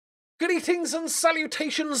Greetings and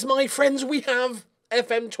salutations, my friends. We have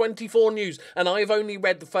FM24 news, and I've only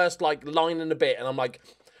read the first line and a bit, and I'm like,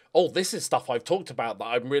 oh, this is stuff I've talked about that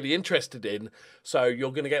I'm really interested in. So you're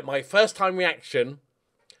going to get my first time reaction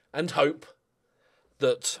and hope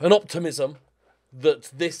that, and optimism, that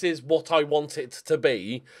this is what I want it to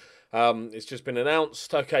be. It's just been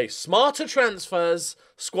announced. Okay, smarter transfers,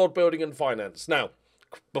 squad building and finance. Now,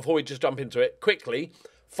 before we just jump into it, quickly,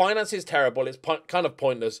 finance is terrible. It's kind of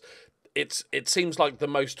pointless. It seems like the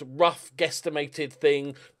most rough guesstimated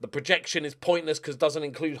thing. The projection is pointless because it doesn't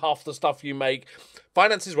include half the stuff you make.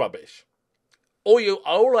 Finance is rubbish.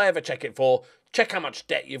 All I ever check it for, check how much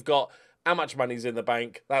debt you've got, how much money's in the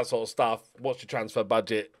bank, that sort of stuff. What's your transfer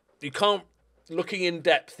budget? You can't, looking in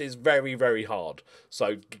depth is very, very hard.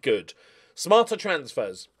 So, good. Smarter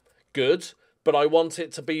transfers, good. But I want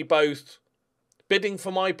it to be both bidding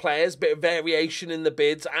for my players, bit of variation in the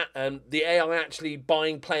bids, and the AI actually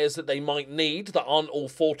buying players that they might need that aren't all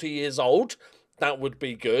 40 years old. That would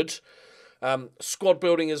be good. Squad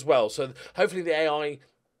building as well. So hopefully the AI,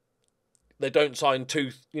 they don't sign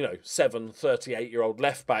 7 38-year-old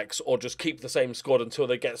left backs, or just keep the same squad until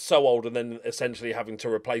they get so old and then essentially having to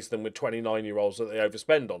replace them with 29-year-olds that they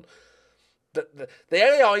overspend on. The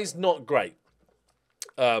AI is not great.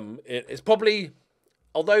 It's probably,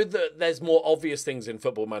 although there's more obvious things in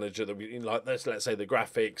Football Manager that we like, let's say the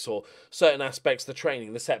graphics or certain aspects, the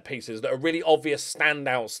training, the set pieces that are really obvious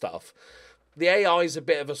standout stuff. The AI is a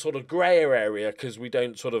bit of a sort of grayer area because we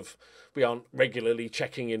aren't regularly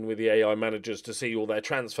checking in with the AI managers to see all their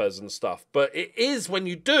transfers and stuff. But it is, when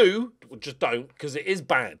you do, just don't, because it is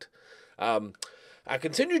bad. Our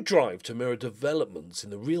continued drive to mirror developments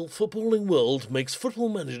in the real footballing world makes Football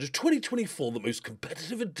Manager 2024 the most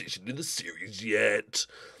competitive edition in the series yet.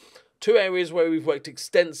 Two areas where we've worked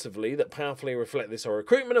extensively that powerfully reflect this are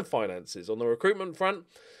recruitment and finances. On the recruitment front,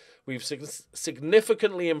 we've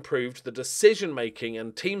significantly improved the decision-making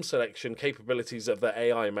and team selection capabilities of the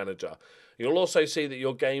AI manager. You'll also see that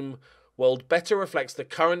your game world better reflects the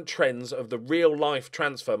current trends of the real-life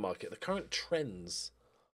transfer market. The current trends.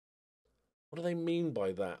 What do they mean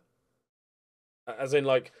by that? As in,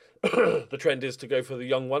 the trend is to go for the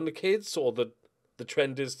young wonder kids, or the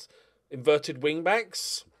trend is inverted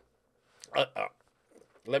wingbacks?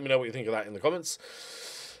 Let me know what you think of that in the comments.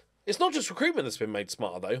 It's not just recruitment that's been made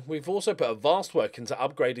smarter, though. We've also put a vast work into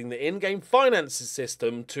upgrading the in-game finances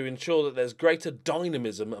system to ensure that there's greater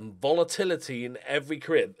dynamism and volatility in every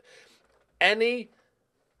career.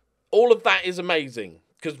 All of that is amazing.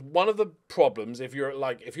 Because one of the problems, if you're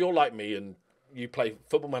like me and you play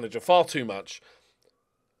Football Manager far too much,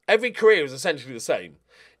 every career is essentially the same.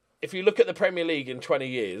 If you look at the Premier League in 20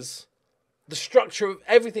 years, the structure of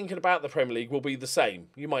everything about the Premier League will be the same.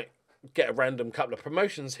 You might get a random couple of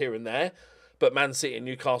promotions here and there, but Man City and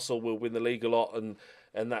Newcastle will win the league a lot, and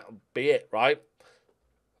that'll be it, right?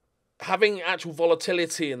 Having actual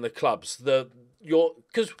volatility in the clubs,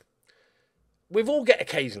 because we've all get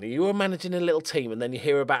occasionally, you were managing a little team and then you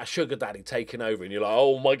hear about a sugar daddy taking over and you're like,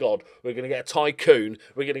 oh my God, we're going to get a tycoon.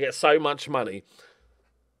 We're going to get so much money.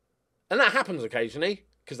 And that happens occasionally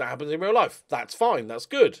because that happens in real life. That's fine. That's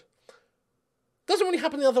good. Doesn't really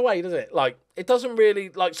happen the other way, does it? It doesn't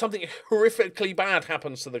really, something horrifically bad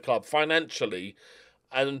happens to the club financially,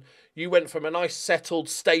 and you went from a nice, settled,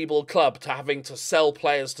 stable club to having to sell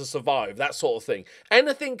players to survive, that sort of thing.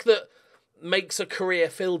 Anything that makes a career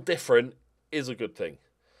feel different is a good thing.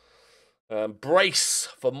 Brace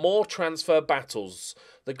for more transfer battles.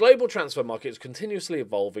 The global transfer market is continuously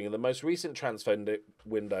evolving, and the most recent transfer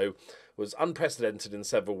window was unprecedented in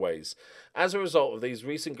several ways. As a result of these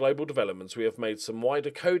recent global developments, we have made some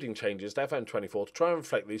wider coding changes to FM24 to try and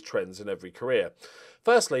reflect these trends in every career.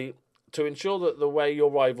 Firstly, to ensure that the way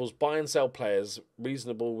your rivals buy and sell players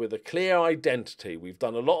reasonable with a clear identity, we've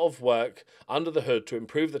done a lot of work under the hood to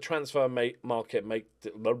improve the transfer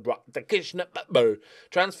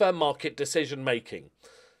market decision making.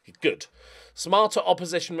 Good. Smarter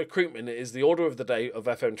opposition recruitment is the order of the day of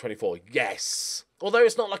FM24. Yes. Although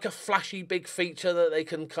it's not like a flashy big feature that they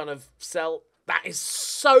can kind of sell, that is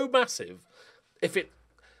so massive.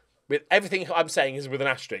 With everything I'm saying is with an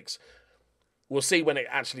asterisk. We'll see when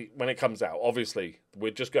it comes out. Obviously,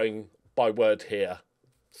 we're just going by word here.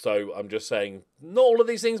 So I'm just saying, not all of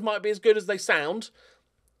these things might be as good as they sound,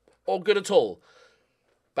 or good at all.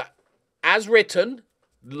 But as written,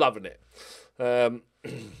 loving it.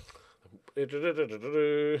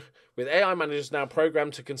 With AI managers now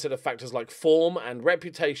programmed to consider factors like form and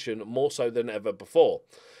reputation more so than ever before.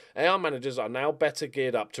 AI managers are now better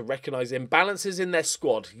geared up to recognise imbalances in their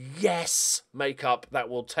squad. Yes, makeup that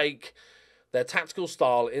will take their tactical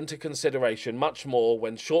style into consideration much more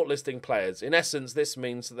when shortlisting players. In essence, this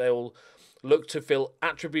means that they'll look to fill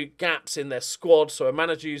attribute gaps in their squad, so a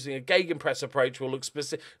manager using a gegenpress approach will look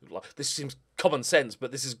specific. This seems common sense,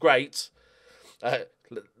 but this is great.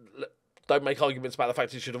 Don't make arguments about the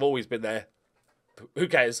fact it should have always been there. Who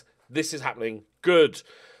cares? This is happening. Good.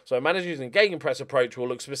 So a manager using a gegenpress approach will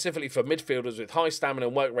look specifically for midfielders with high stamina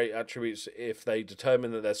and work rate attributes if they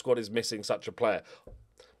determine that their squad is missing such a player.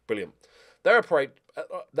 Brilliant. Their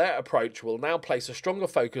approach will now place a stronger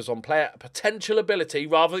focus on player potential ability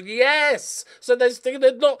rather than... Yes! So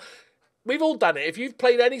they're not... We've all done it. If you've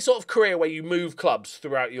played any sort of career where you move clubs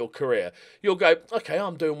throughout your career, you'll go, okay,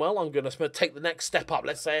 I'm doing well. I'm going to take the next step up.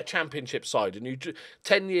 Let's say a championship side. And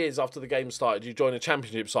 10 years after the game started, you join a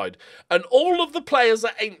championship side. And all of the players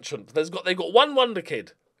are ancient. They've got one wonder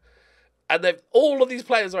kid. And all of these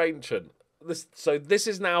players are ancient. So this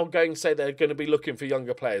is now going to say they're going to be looking for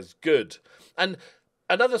younger players. Good. And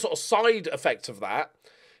another sort of side effect of that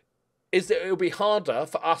is that it'll be harder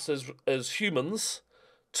for us as humans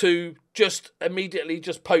to just immediately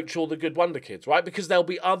just poach all the good wonder kids, right? Because there'll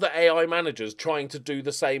be other AI managers trying to do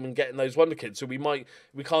the same and getting those wonder kids. So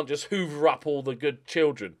we can't just hoover up all the good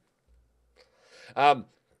children. You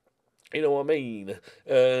know what I mean?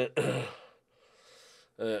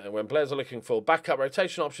 When players are looking for backup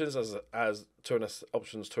rotation options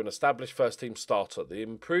options to an established first-team starter, the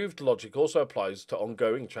improved logic also applies to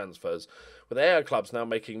ongoing transfers, with AI clubs now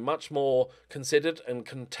making much more considered and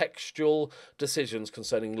contextual decisions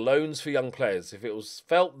concerning loans for young players. If it was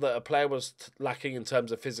felt that a player was lacking in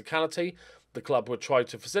terms of physicality, the club would try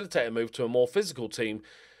to facilitate a move to a more physical team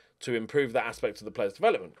to improve that aspect of the player's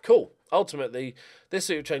development. Cool. Ultimately, this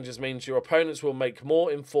suit of changes means your opponents will make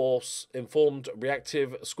more informed,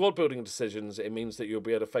 reactive squad-building decisions. It means that you'll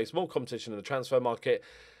be able to face more competition in the transfer market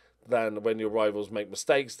than when your rivals make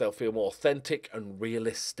mistakes. They'll feel more authentic and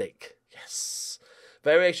realistic. Yes.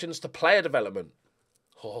 Variations to player development.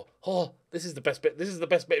 This is the best bit. This is the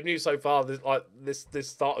best bit of news so far.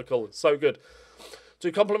 This article is so good.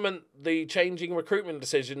 To complement the changing recruitment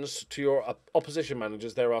decisions to your opposition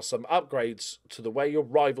managers, there are some upgrades to the way your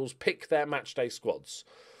rivals pick their matchday squads.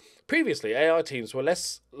 Previously, AI teams were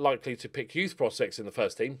less likely to pick youth prospects in the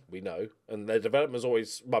first team, we know, and their development is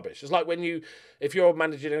always rubbish. It's like if you're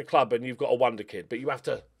managing a club and you've got a wonder kid, but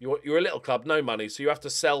you're a little club, no money, so you have to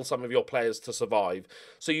sell some of your players to survive.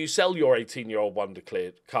 So you sell your 18-year-old wonder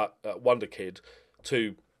kid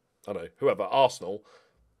to, I don't know, whoever, Arsenal.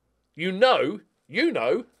 You know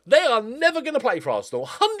they are never going to play for Arsenal,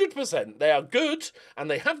 100%. They are good,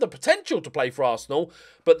 and they have the potential to play for Arsenal,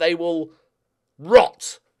 but they will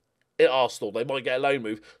rot at Arsenal. They might get a loan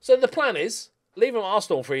move. So the plan is, leave him at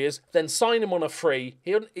Arsenal for 3 years, then sign him on a free.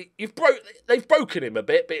 They've broken him a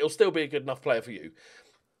bit, but he'll still be a good enough player for you.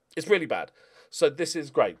 It's really bad. So this is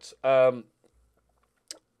great.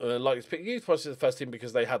 Likely to pick youth prospects in the first team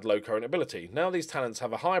because they had low current ability. Now these talents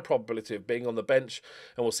have a higher probability of being on the bench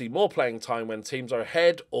and will see more playing time when teams are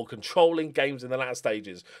ahead or controlling games in the latter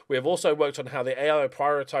stages. We have also worked on how the AI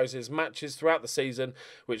prioritises matches throughout the season,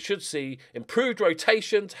 which should see improved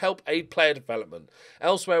rotation to help aid player development.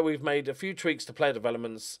 Elsewhere, we've made a few tweaks to player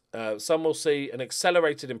developments. Some will see an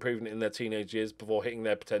accelerated improvement in their teenage years before hitting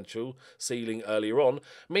their potential ceiling earlier on.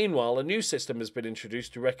 Meanwhile, a new system has been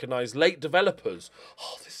introduced to recognise late developers.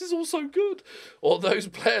 This is also good. Or those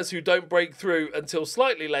players who don't break through until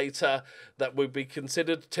slightly later that would be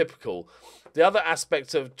considered typical. The other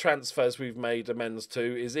aspect of transfers we've made amends to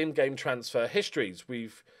is in-game transfer histories.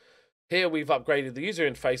 We've upgraded the user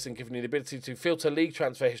interface and given you the ability to filter league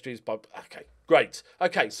transfer histories by... Okay, great.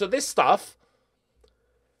 Okay, so this stuff,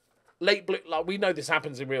 like we know this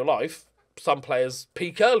happens in real life. Some players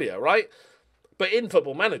peak earlier, right? But in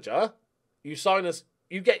Football Manager, you sign us...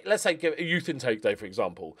 You get, let's say, a youth intake day, for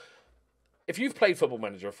example. If you've played Football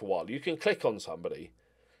Manager for a while, you can click on somebody,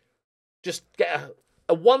 just get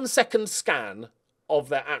a 1 second scan of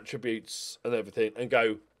their attributes and everything and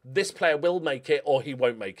go, this player will make it or he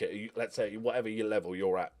won't make it. Let's say whatever your level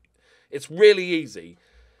you're at. It's really easy.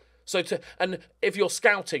 And if you're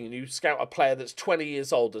scouting and you scout a player that's 20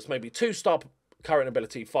 years old, that's maybe 2-star current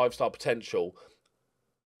ability, 5-star potential,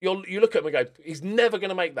 you look at him and go, he's never going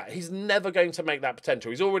to make that. He's never going to make that potential.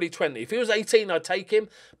 He's already 20. If he was 18, I'd take him,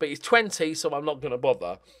 but he's 20, so I'm not going to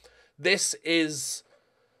bother. This is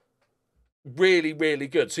really, really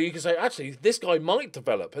good. So you can say, actually, this guy might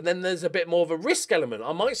develop, and then there's a bit more of a risk element.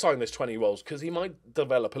 I might sign this 20-year-old because he might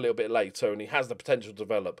develop a little bit later, and he has the potential to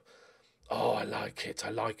develop. Oh, I like it. I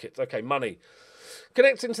like it. Okay, money.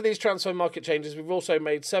 Connecting to these transfer market changes, we've also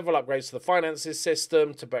made several upgrades to the finances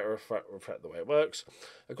system to better reflect the way it works.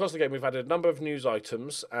 Across the game, we've added a number of news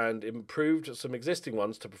items and improved some existing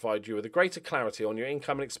ones to provide you with a greater clarity on your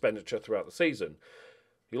income and expenditure throughout the season.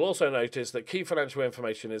 You'll also notice that key financial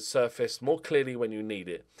information is surfaced more clearly when you need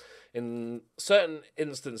it. In certain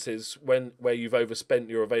instances, where you've overspent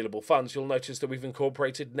your available funds, you'll notice that we've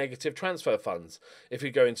incorporated negative transfer funds. If you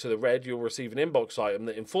go into the red, you'll receive an inbox item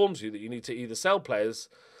that informs you that you need to either sell players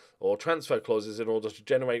or transfer clauses in order to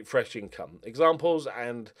generate fresh income. Examples,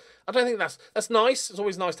 and I don't think that's nice. It's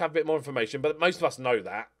always nice to have a bit more information, but most of us know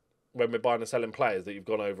that when we're buying and selling players that you've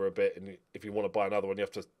gone over a bit, and if you want to buy another one, you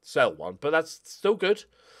have to sell one. But that's still good.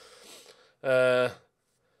 Or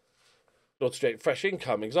to generate fresh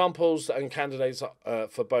income. Examples and candidates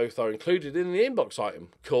for both are included in the inbox item.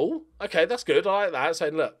 Cool. Okay, that's good. I like that.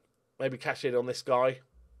 Saying, look, maybe cash in on this guy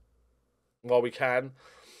while we can,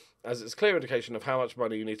 as it's a clear indication of how much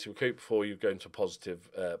money you need to recoup before you go into a positive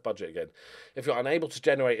budget again. If you're unable to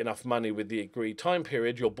generate enough money with the agreed time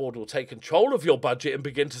period, your board will take control of your budget and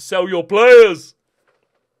begin to sell your players.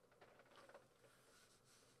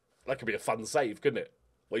 That could be a fun save, couldn't it?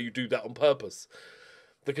 Where you do that on purpose.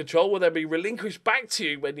 The control will then be relinquished back to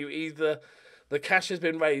you when you either the cash has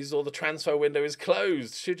been raised or the transfer window is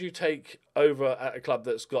closed. Should you take over at a club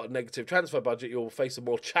that's got a negative transfer budget, you'll face a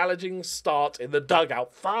more challenging start in the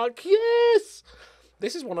dugout. Fuck yes!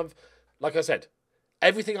 This is one of, like I said,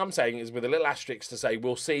 everything I'm saying is with a little asterisk to say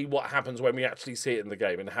we'll see what happens when we actually see it in the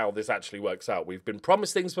game and how this actually works out. We've been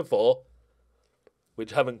promised things before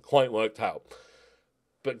which haven't quite worked out.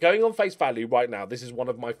 But going on face value right now, this is one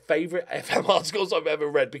of my favourite FM articles I've ever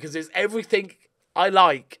read because it's everything I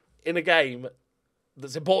like in a game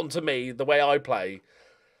that's important to me, the way I play.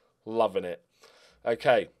 Loving it.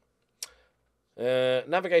 Okay.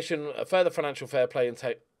 Navigation, further financial fair play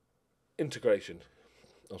integration.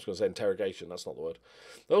 I was going to say interrogation, that's not the word.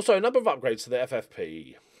 There are also a number of upgrades to the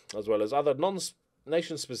FFP, as well as other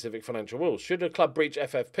nation-specific financial rules. Should a club breach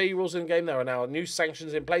FFP rules in the game, there are now new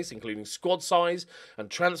sanctions in place, including squad size and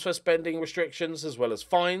transfer spending restrictions, as well as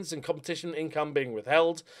fines and competition income being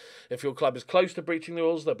withheld. If your club is close to breaching the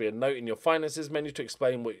rules, there'll be a note in your finances menu to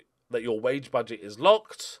explain that your wage budget is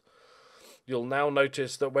locked. You'll now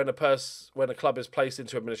notice that when a club is placed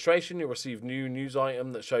into administration, you'll receive new news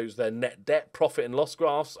item that shows their net debt, profit and loss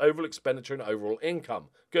graphs, overall expenditure and overall income.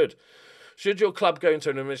 Good. Should your club go into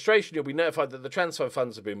an administration, you'll be notified that the transfer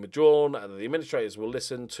funds have been withdrawn and that the administrators will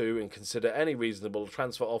listen to and consider any reasonable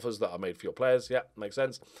transfer offers that are made for your players. Yeah, makes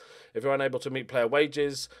sense. If you're unable to meet player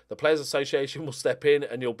wages, the Players Association will step in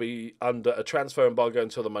and you'll be under a transfer embargo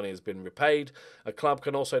until the money has been repaid. A club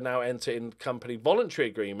can also now enter in company voluntary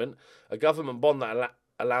agreement, a government bond that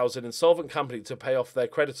allows an insolvent company to pay off their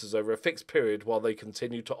creditors over a fixed period while they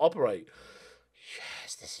continue to operate.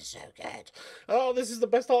 Yes, this is so good. Oh, this is the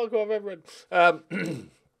best article I've ever read.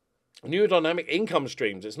 New dynamic income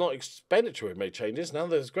streams. It's not expenditure we've made changes. Now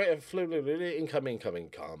there's greater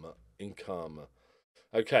income.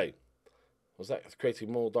 Okay. Was that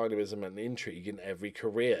creating more dynamism and intrigue in every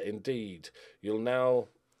career? Indeed. You'll now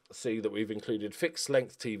see that we've included fixed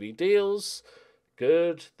length TV deals.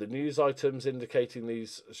 Good. The news items indicating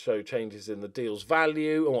these show changes in the deal's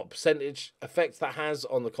value and what percentage effect that has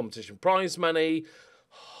on the competition prize money.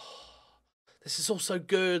 This is also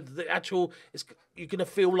good. The actual, you're going to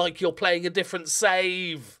feel like you're playing a different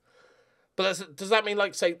save. But does that mean,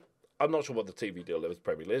 like, say, I'm not sure what the TV deal is,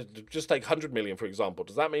 Premier League. Just take 100 million, for example.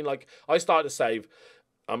 Does that mean, like, I start a save,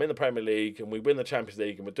 I'm in the Premier League, and we win the Champions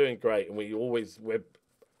League, and we're doing great, and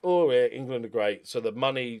England are great, so the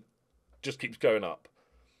money just keeps going up.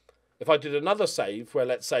 If I did another save where,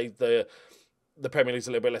 let's say, the Premier League's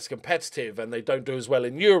a little bit less competitive and they don't do as well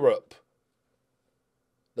in Europe,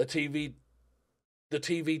 the TV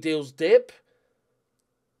deals dip,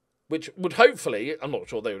 which would hopefully, I'm not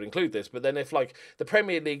sure they would include this, but then if, like, the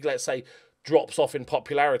Premier League, let's say, drops off in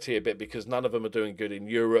popularity a bit because none of them are doing good in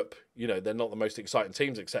Europe, you know, they're not the most exciting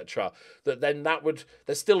teams, etc., there's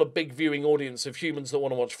still a big viewing audience of humans that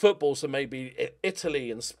want to watch football, so maybe Italy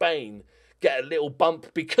and Spain get a little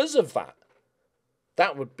bump because of that.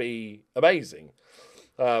 That would be amazing.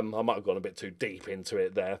 I might have gone a bit too deep into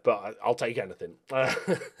it there, but I'll take anything.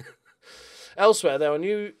 Elsewhere, there are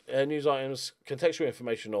new news items, contextual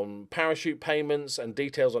information on parachute payments and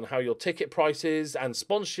details on how your ticket prices and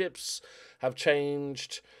sponsorships have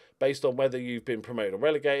changed based on whether you've been promoted or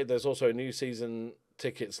relegated. There's also a new season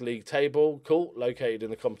tickets league table, cool, located in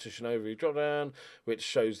the competition overview dropdown, which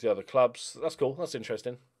shows the other clubs. That's cool. That's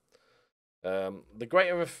interesting. The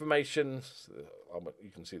greater information, you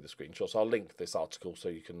can see the screenshots. I'll link this article so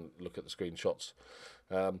you can look at the screenshots.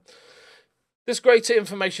 This greater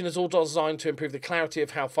information is all designed to improve the clarity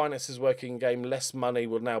of how finances work in-game. Less money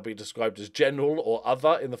will now be described as general or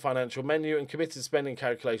other in the financial menu, and committed spending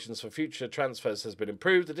calculations for future transfers has been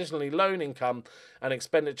improved. Additionally, loan income and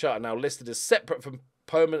expenditure are now listed as separate from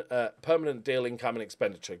permanent deal income and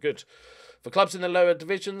expenditure. Good. For clubs in the lower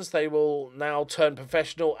divisions, they will now turn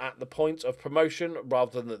professional at the point of promotion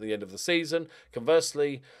rather than at the end of the season.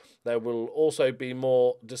 Conversely, there will also be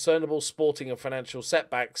more discernible sporting and financial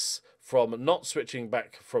setbacks from not switching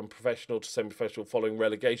back from professional to semi-professional following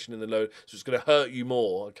relegation in the low. So it's going to hurt you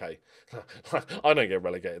more. Okay. I don't get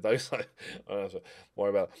relegated though, so I don't have to worry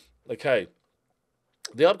about it. Okay.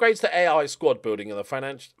 The upgrades to AI squad building and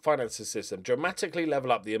the finances system dramatically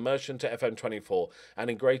level up the immersion to FM24 and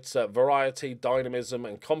in greater variety, dynamism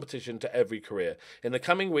and competition to every career. In the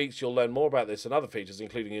coming weeks, you'll learn more about this and other features,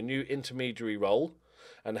 including a new intermediary role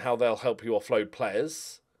and how they'll help you offload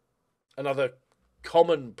players. Another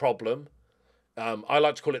common problem, I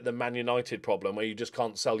like to call it the Man United problem, where you just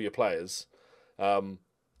can't sell your players.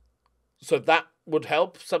 So that would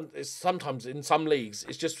help. Sometimes in some leagues,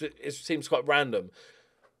 it seems quite random.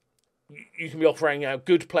 You can be offering out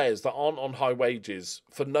good players that aren't on high wages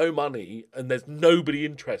for no money, and there's nobody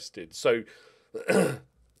interested. So I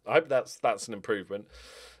hope that's an improvement.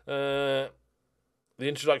 The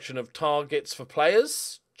introduction of targets for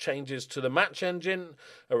players, changes to the match engine,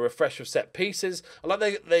 a refresh of set pieces. I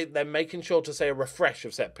like they're making sure to say a refresh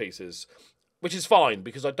of set pieces, which is fine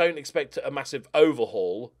because I don't expect a massive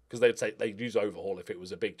overhaul, because they'd use overhaul if it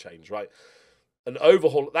was a big change, right? An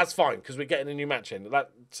overhaul, that's fine because we're getting a new match in.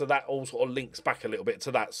 So that all sort of links back a little bit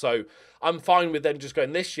to that. So I'm fine with them just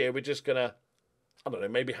going, this year we're just going to, I don't know,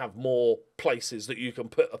 maybe have more places that you can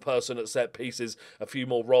put a person at set pieces, a few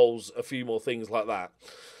more roles, a few more things like that.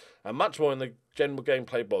 And much more in the general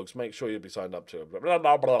gameplay blogs. Make sure you'll be signed up to it. Blah,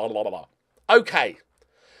 blah, blah, blah, blah. Okay.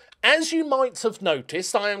 As you might have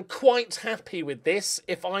noticed, I am quite happy with this.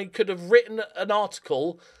 If I could have written an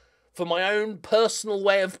article for my own personal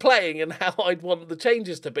way of playing and how I'd want the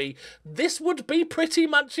changes to be, this would be pretty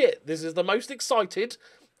much it. This is the most excited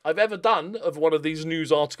I've ever done of one of these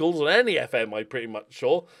news articles on any FM, I'm pretty much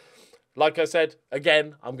sure. Like I said,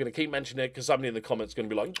 again, I'm going to keep mentioning it because somebody in the comments is going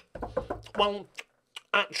to be like, well,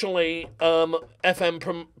 actually,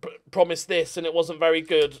 FM promised this and it wasn't very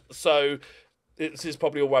good, so this is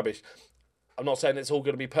probably all rubbish. I'm not saying it's all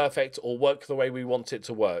going to be perfect or work the way we want it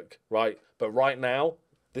to work, right? But right now,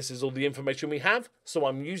 this is all the information we have, so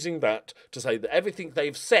I'm using that to say that everything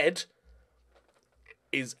they've said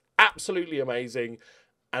is absolutely amazing,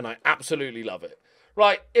 and I absolutely love it.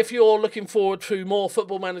 Right, if you're looking forward to more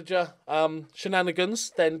Football Manager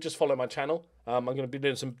shenanigans, then just follow my channel. I'm going to be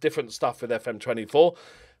doing some different stuff with FM24.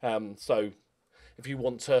 So if you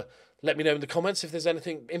want to let me know in the comments if there's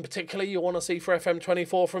anything in particular you want to see for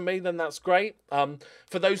FM24 from me, then that's great.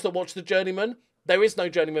 For those that watch the Journeyman, there is no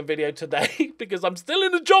Journeyman video today because I'm still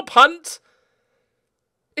in a job hunt.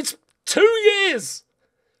 It's 2 years.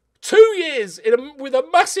 2 years with a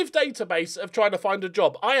massive database of trying to find a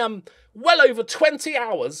job. I am well over 20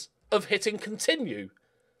 hours of hitting continue.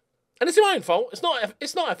 And it's my own fault. It's not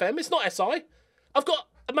FM. It's not SI. I've got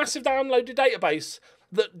a massive downloaded database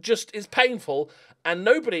that just is painful, and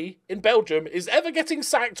nobody in Belgium is ever getting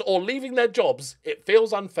sacked or leaving their jobs. It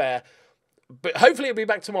feels unfair. But hopefully it'll be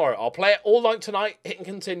back tomorrow. I'll play it all night tonight, hit and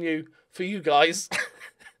continue for you guys.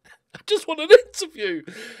 I just want an interview.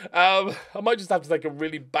 I might just have to take a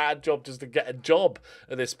really bad job just to get a job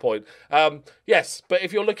at this point. Yes, but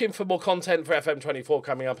if you're looking for more content for FM24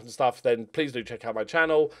 coming up and stuff, then please do check out my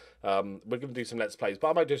channel. We're going to do some Let's Plays, but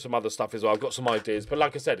I might do some other stuff as well. I've got some ideas. But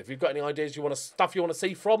like I said, if you've got any ideas, stuff you want to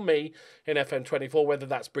see from me in FM24, whether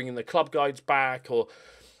that's bringing the club guides back or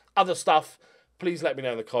other stuff, please let me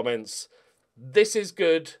know in the comments. This is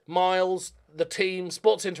good. Miles, the team,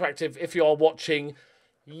 Sports Interactive, if you are watching,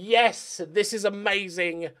 yes, this is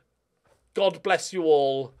amazing. God bless you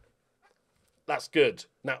all. That's good.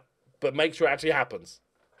 Now, but make sure it actually happens.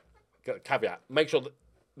 Caveat. Make sure that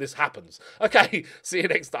this happens. Okay, see you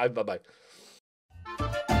next time. Bye-bye.